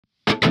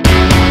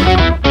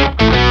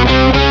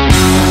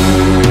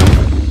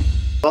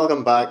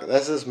welcome back.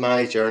 This is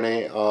my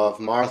journey of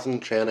marathon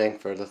training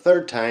for the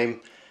third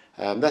time.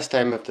 This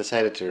time I've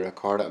decided to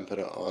record it and put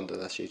it onto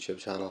this YouTube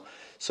channel.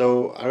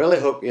 So I really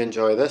hope you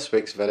enjoy this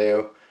week's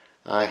video.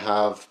 I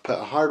have put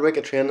a hard week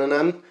of training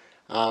in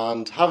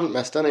and haven't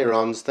missed any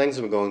runs. Things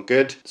have been going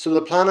good. So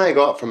the plan I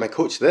got from my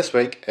coach this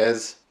week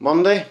is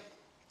Monday,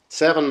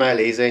 7 mile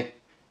easy,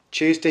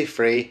 Tuesday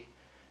free,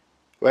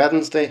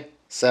 Wednesday,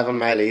 7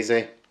 mile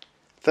easy,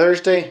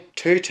 Thursday,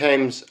 2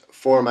 times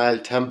 4 mile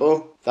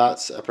tempo.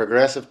 That's a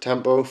progressive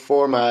tempo,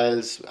 4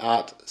 miles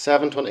at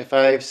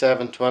 7:25,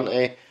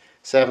 7:20,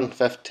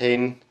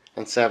 7:15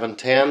 and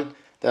 7:10.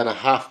 Then a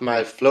half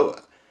mile float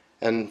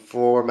in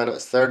 4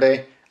 minutes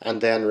 30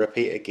 and then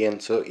repeat again.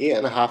 So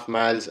 8.5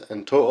 miles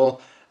in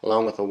total,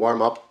 along with a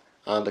warm up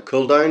and a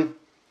cool down.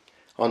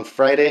 On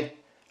Friday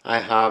I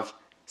have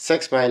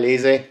 6 mile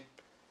easy,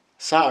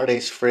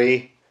 Saturday's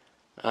free,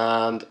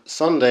 and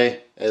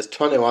Sunday is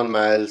 21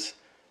 miles,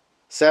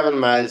 7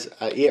 miles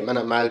at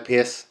 8-minute mile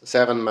pace,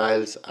 7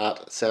 miles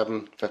at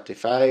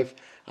 7:55,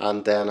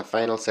 and then a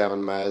final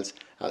 7 miles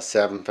at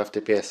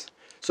 7:50 pace.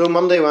 So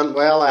Monday went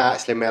well. I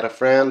actually met a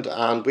friend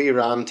and we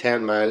ran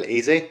 10 mile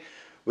easy.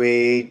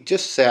 We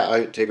just set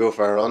out to go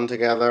for a run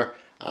together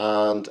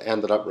and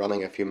ended up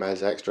running a few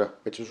miles extra,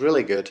 which was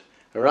really good.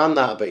 I ran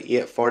that about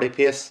 8:40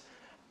 pace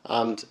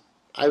and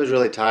I was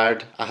really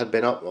tired. I had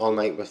been up all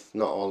night with,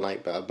 not all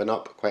night, but I've been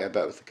up quite a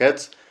bit with the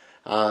kids,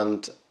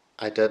 and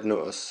I did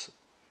notice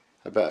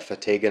a bit of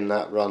fatigue in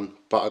that run,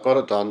 but I got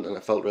it done and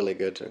it felt really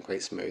good and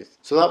quite smooth.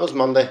 So that was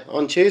Monday.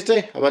 On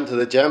Tuesday I went to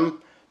the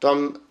gym,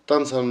 done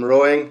some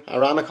rowing. I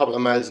ran a couple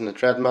of miles in the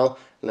treadmill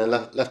and then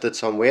lifted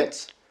some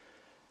weights.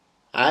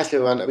 I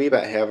actually went a wee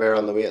bit heavier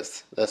on the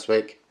weights this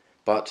week,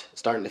 but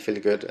starting to feel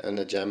good in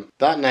the gym.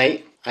 That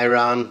night I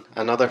ran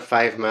another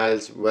 5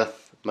 miles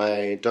with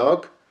my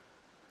dog.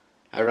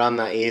 I ran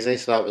that easy,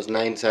 so that was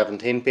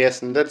 9:17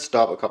 pace, and did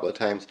stop a couple of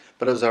times,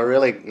 but it was a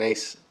really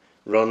nice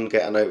run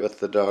getting out with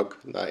the dog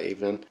that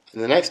evening.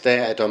 And the next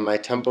day I done my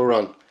tempo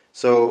run.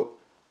 So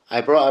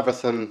I brought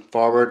everything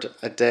forward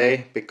a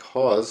day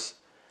because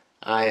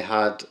I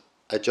had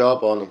a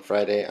job on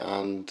Friday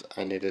and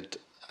I needed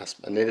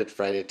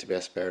Friday to be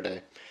a spare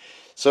day.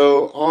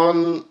 So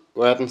on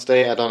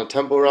Wednesday I done a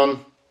tempo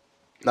run.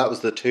 That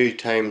was the 2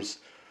 times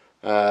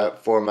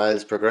 4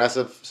 miles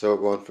progressive, so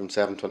going from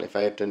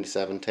 7:25 to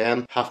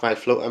 7:10, half mile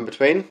float in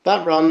between.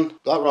 That run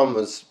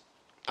was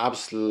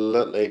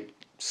absolutely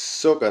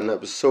soaking.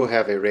 It was so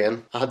heavy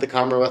rain. I had the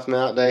camera with me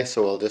that day,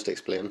 so I'll just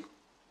explain.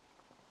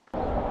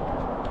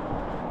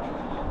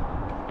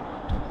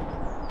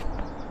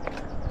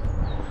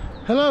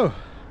 Hello!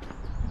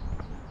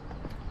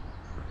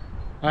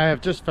 I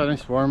have just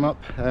finished warm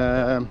up.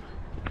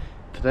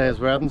 Today is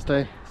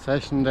Wednesday,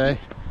 session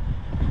day.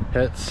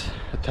 It's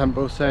a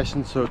tempo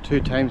session, so 2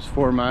 times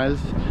 4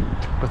 miles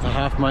with a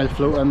half mile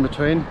float in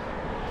between.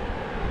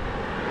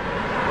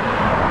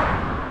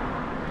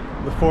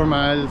 The 4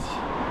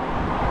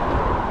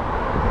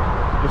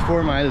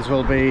 miles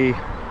will be,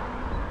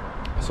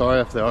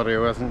 sorry if the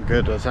audio isn't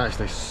good, it's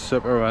actually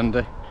super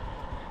windy.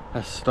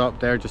 I stopped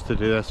there just to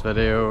do this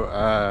video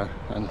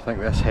and I think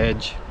this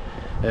hedge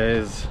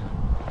is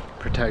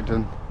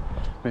protecting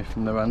me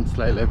from the wind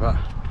slightly, but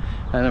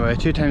anyway,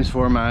 2 times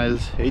 4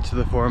 miles. Each of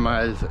the 4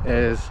 miles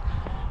is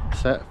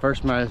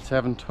first mile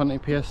 7:20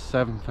 pace,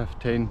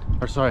 7:15,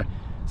 or sorry,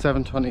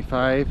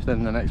 7:25,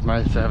 then the next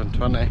mile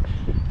 7:20,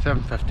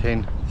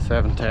 7:15,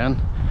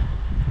 7:10,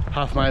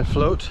 half mile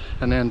float,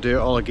 and then do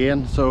it all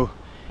again. So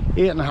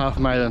 8.5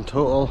 mile in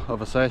total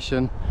of a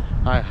session.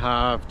 I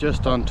have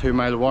just done 2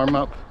 mile warm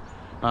up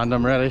and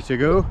I'm ready to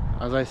go.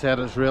 As I said,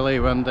 it's really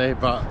windy,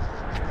 but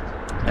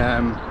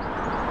I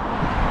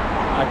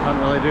can't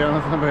really do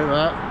anything about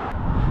that,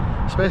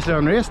 especially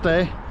on race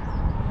day.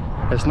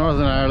 It's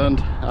Northern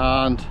Ireland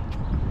and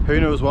who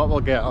knows what we'll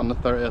get on the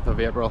 30th of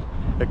April.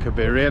 It could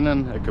be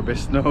raining, it could be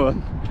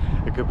snowing,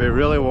 it could be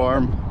really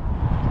warm,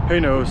 who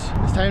knows.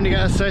 It's time to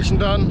get a session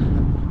done.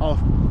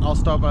 I'll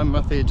stop in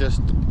with you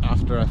just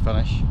after I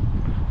finish.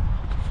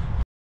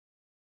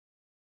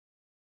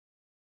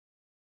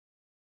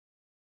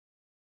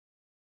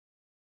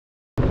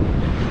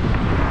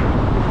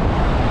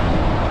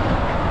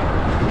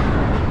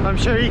 I'm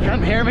sure you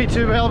can't hear me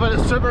too well, but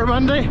it's super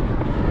windy.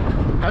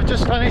 I've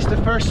just finished the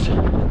first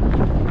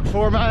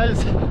 4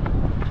 miles,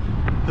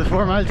 the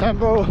 4 mile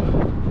tempo.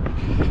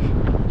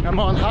 I'm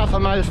on half a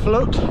mile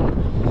float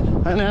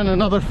and then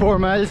another 4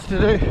 miles to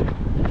do.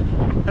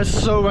 It's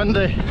so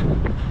windy.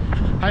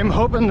 I'm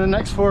hoping the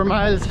next 4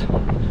 miles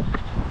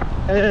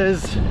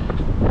is,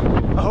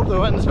 I hope the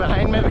wind's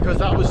behind me, because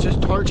that was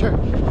just torture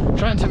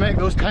trying to make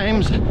those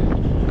times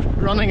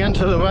running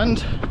into the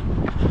wind.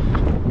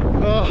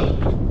 Oh.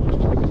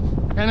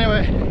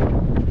 Anyway,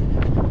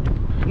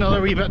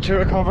 another wee bit to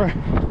recover,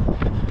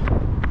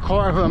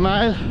 quarter of a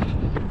mile,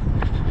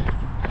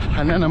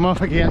 and then I'm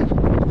off again.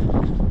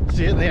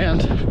 See you at the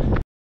end.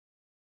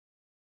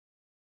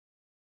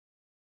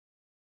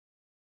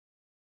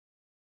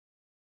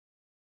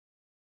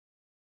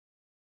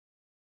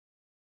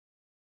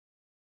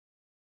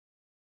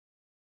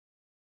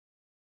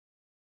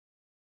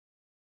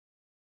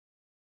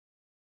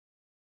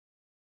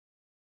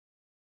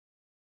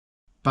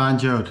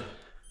 banjoed.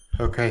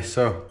 Okay,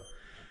 so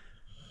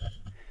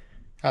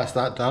that's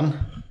that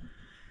done.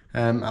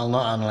 I'll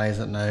not analyse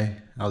it now.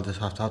 I'll just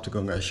have to go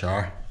and get a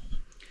shower.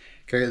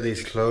 Get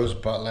these clothes,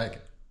 but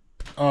like,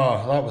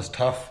 oh, that was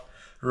tough.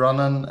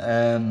 Running,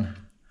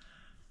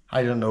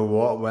 I don't know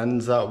what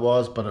winds that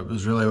was, but it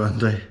was really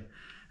windy.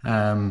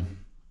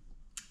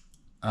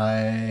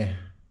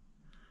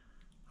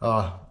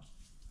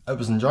 It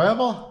was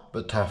enjoyable,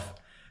 but tough.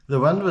 The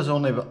wind was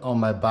only on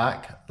my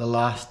back the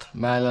last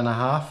mile and a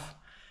half,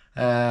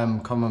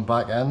 coming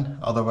back in.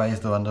 Otherwise,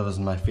 the wind was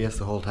in my face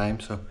the whole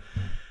time. So,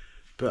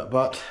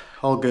 but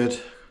all good.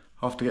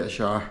 Off to get a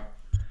shower.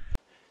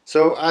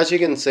 So as you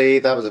can see,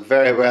 that was a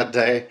very wet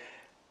day.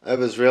 It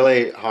was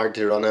really hard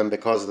to run in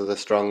because of the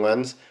strong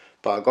winds,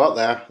 but I got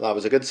there. That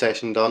was a good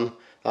session done.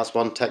 That's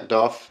one ticked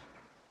off,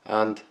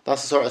 and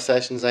that's the sort of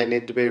sessions I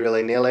need to be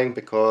really nailing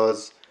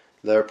because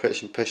they're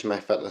pushing my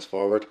fitness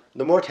forward.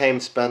 The more time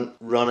spent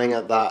running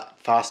at that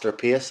faster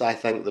pace, I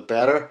think the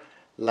better.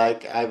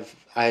 Like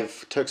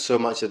I've took so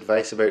much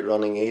advice about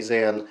running easy,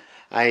 and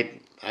I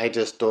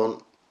just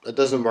don't. It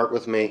doesn't work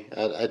with me.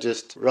 I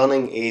just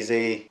running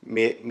easy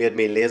made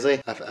me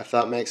lazy, if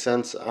that makes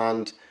sense,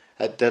 and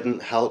it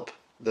didn't help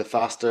the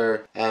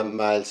faster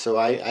miles. So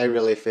I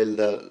really feel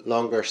the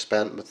longer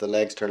spent with the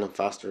legs turning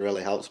faster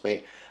really helps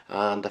me.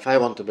 And if I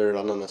want to be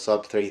running a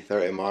sub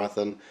 3:30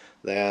 marathon,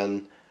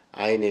 then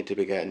I need to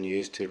be getting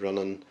used to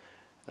running.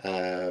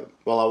 Well,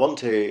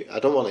 I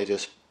don't want to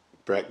just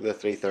break the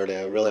 3:30.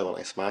 I really want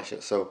to smash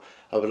it. So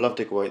I would love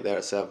to go out there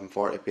at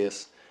 7:40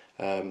 pace.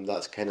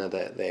 That's kind of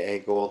the A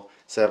goal,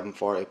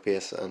 7:40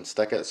 pace, and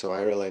stick it. So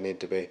I really need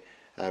to be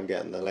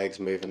getting the legs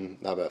moving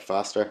a bit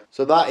faster.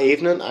 So that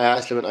evening I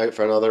actually went out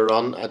for another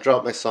run. I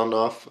dropped my son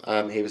off,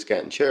 he was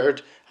getting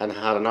tutored, and I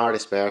had an hour to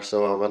spare,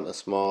 so I went a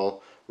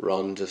small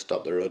run just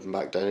up the road and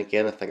back down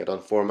again. I think I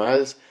done 4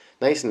 miles,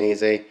 nice and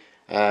easy,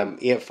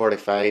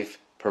 8:45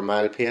 per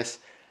mile pace.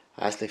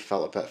 I actually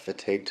felt a bit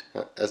fatigued.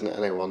 Isn't it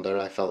any wonder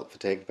I felt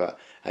fatigued, but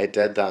I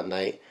did that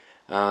night,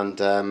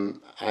 and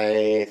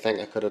I think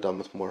I could have done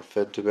with more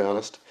food, to be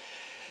honest.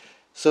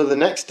 So the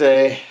next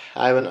day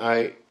I went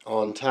out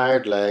on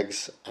tired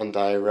legs and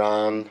I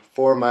ran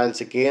 4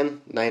 miles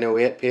again,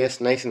 9:08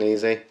 pace, nice and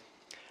easy.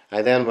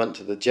 I then went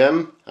to the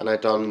gym and I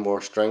done more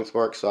strength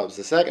work. So that was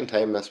the second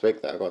time this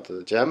week that I got to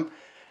the gym.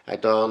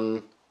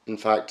 In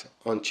fact,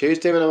 on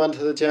Tuesday when I went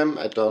to the gym,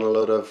 I done a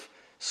load of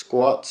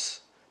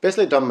squats.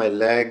 Basically done my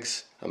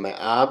legs and my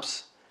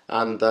abs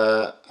and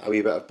a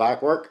wee bit of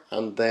back work.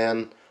 And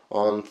then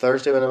on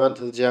Thursday when I went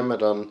to the gym, I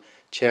done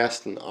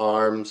chest and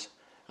arms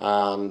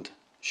and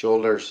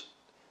shoulders,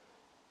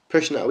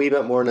 pushing it a wee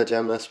bit more in the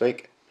gym this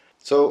week.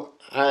 So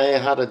I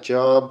had a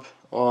job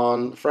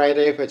on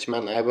Friday, which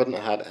meant I wouldn't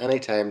have had any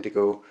time to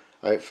go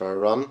out for a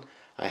run.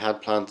 I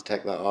had planned to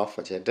take that off,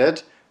 which I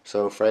did.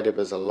 So Friday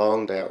was a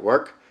long day at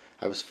work.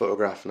 I was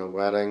photographing a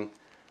wedding,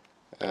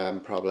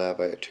 probably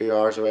about 2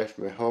 hours away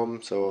from my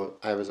home. So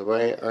I was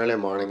away early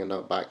morning and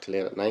not back till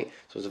late at night.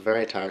 So it was a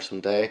very tiresome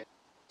day.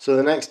 So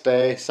the next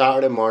day,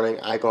 Saturday morning,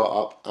 I got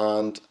up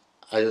and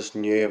I just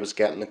knew I was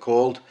getting a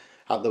cold.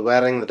 At the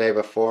wedding the day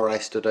before, I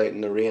stood out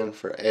in the rain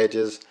for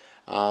ages,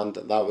 and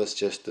that was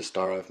just the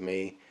start of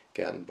me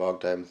getting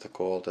bogged down with the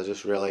cold. I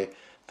just really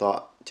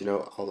thought,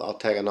 I'll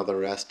take another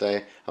rest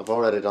day. I've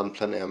already done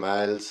plenty of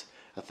miles.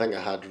 I think I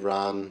had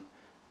ran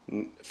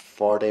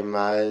 40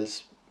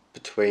 miles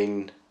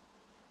between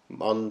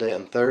Monday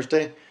and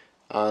Thursday,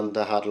 and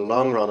I had a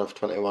long run of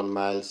 21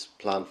 miles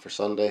planned for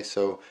Sunday,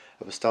 so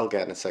I was still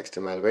getting a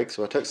 60-mile week.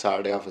 So I took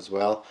Saturday off as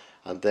well,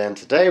 and then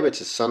today, which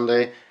is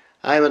Sunday,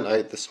 I went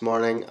out this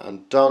morning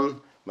and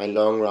done my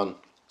long run.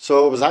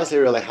 So I was actually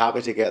really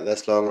happy to get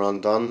this long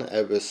run done.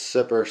 It was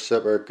super,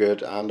 super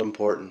good and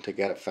important to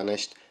get it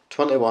finished.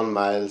 21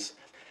 miles,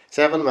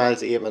 7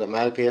 miles at 8-minute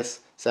mile pace,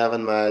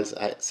 7 miles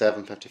at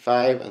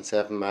 7:55 and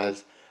 7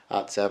 miles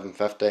at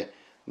 7:50.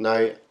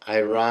 Now,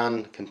 I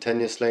ran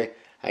continuously.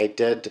 I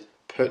did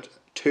put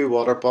 2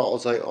 water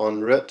bottles out en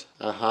route.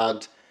 I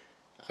had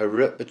a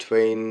route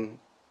between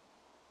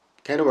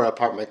kind of where I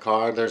parked my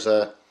car. There's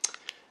a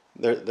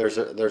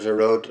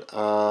road,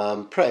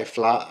 pretty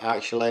flat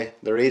actually.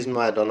 The reason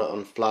why I done it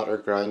on flatter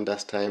ground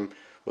this time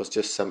was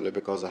just simply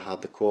because I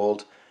had the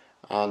cold,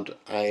 and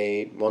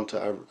I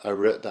wanted a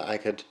route that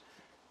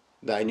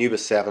I knew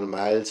was 7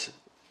 miles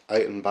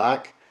out and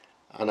back,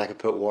 and I could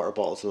put water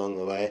bottles along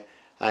the way.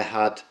 I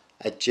had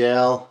a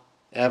gel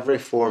every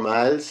 4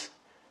 miles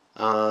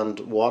and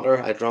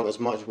water. I drank as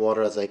much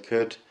water as I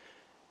could.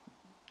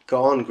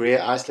 Got on great.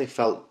 I actually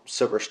felt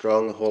super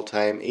strong the whole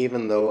time,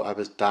 even though I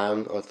was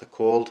down with the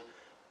cold.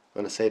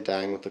 When I say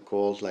down with the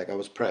cold, like I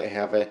was pretty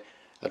heavy.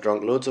 I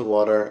drank loads of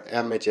water,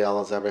 ate my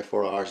gels every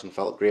 4 hours and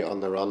felt great on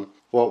the run.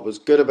 What was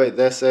good about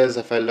this is,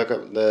 if I look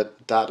at the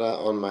data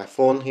on my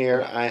phone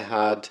here, I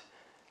had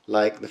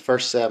like the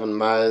first 7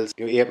 miles,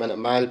 8-minute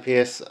mile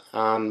pace,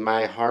 and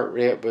my heart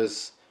rate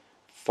was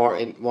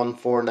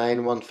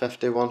 149,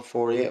 150,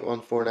 148,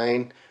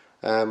 149,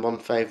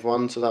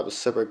 151, so that was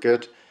super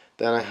good.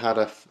 Then I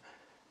had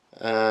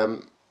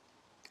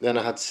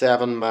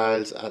 7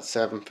 miles at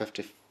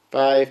 7:55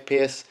 155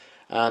 pace,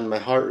 and my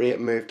heart rate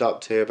moved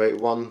up to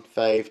about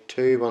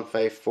 152,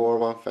 154,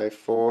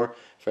 154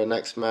 for the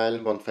next mile,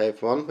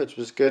 151, which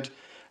was good.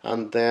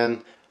 And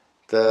then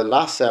the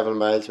last 7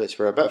 miles, which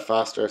were a bit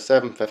faster,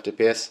 750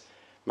 pace,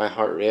 my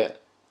heart rate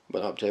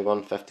went up to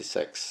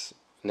 156,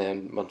 and then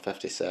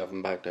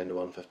 157 back down to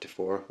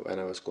 154 when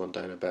I was going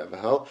down a bit of a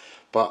hill.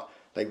 But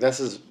like this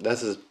is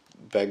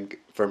big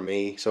for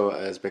me, so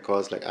it is,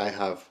 because like I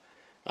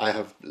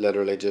have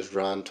literally just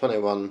ran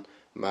 21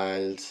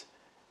 miles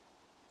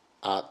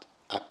at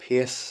a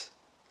pace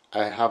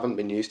I haven't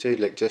been used to.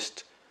 Like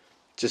just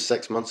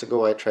 6 months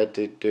ago, I tried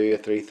to do a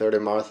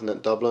 3:30 marathon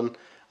at Dublin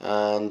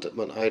and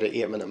went out at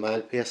 8 minute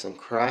mile pace and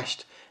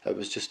crashed. It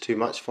was just too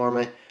much for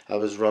me. I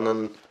was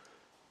running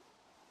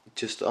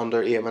just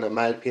under 8 minute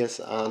mile pace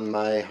and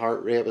my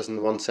heart rate was in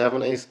the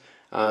 170s,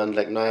 and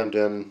like now I'm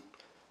doing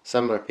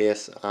similar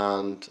pace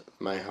and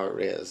my heart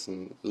rate is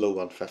in low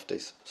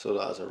 150s, so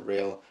that is a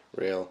real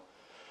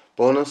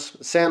bonus.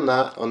 Saying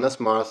that, on this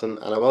marathon,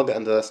 and I will get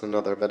into this in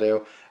another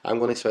video, I'm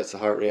going to switch the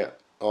heart rate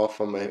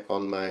off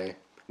on my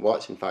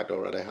watch. In fact, I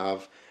already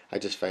have. I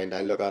just find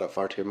I look at it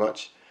far too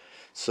much.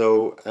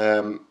 So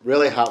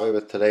really happy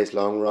with today's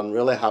long run,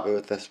 really happy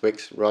with this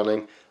week's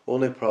running.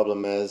 Only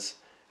problem is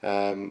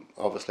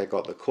obviously I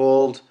got the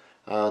cold,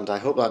 and I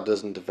hope that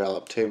doesn't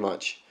develop too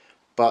much,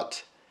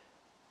 but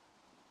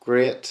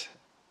great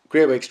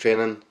week's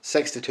training,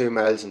 62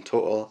 miles in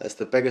total. It's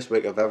the biggest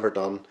week I've ever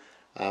done.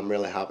 I'm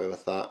really happy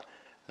with that.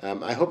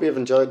 I hope you've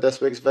enjoyed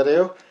this week's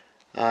video.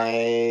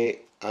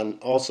 And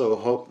also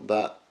hope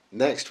that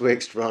next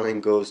week's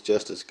running goes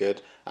just as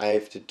good. I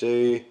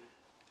plan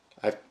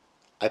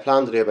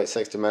to do about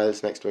 60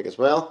 miles next week as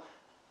well.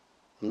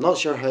 I'm not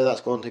sure how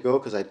that's going to go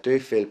because I do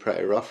feel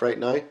pretty rough right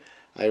now.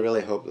 I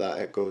really hope that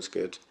it goes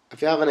good.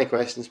 If you have any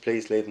questions,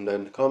 please leave them down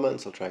in the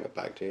comments. I'll try and get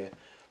back to you.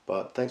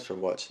 But thanks for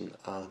watching,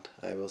 and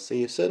I will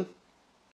see you soon.